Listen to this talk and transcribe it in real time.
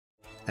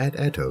At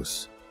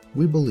Atos,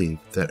 we believe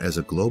that as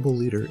a global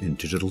leader in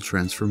digital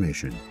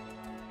transformation,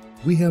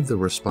 we have the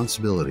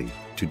responsibility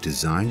to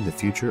design the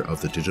future of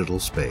the digital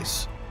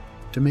space,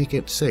 to make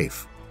it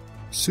safe,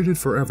 suited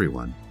for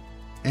everyone,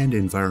 and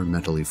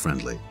environmentally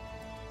friendly.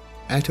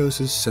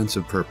 Atos' sense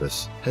of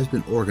purpose has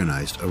been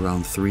organized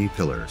around 3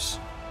 pillars.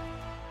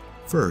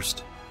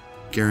 First,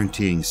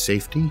 guaranteeing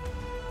safety,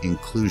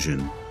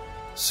 inclusion,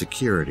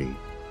 security,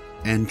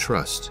 and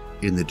trust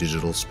in the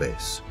digital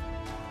space.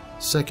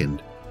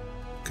 Second,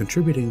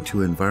 contributing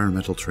to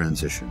environmental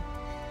transition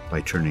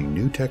by turning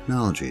new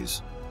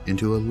technologies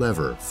into a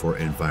lever for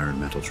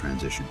environmental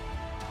transition.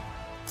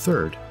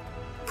 Third,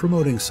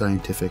 promoting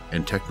scientific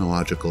and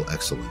technological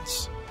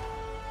excellence.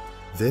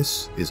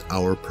 This is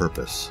our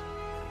purpose.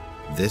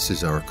 This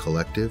is our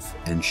collective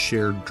and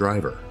shared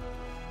driver.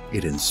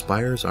 It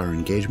inspires our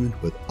engagement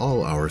with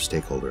all our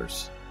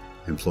stakeholders,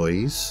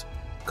 employees,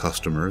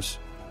 customers,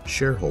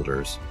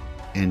 shareholders,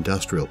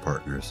 industrial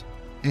partners,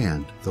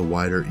 and the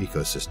wider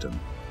ecosystem.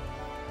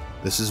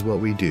 This is what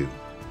we do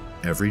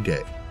every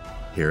day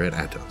here at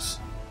Atos.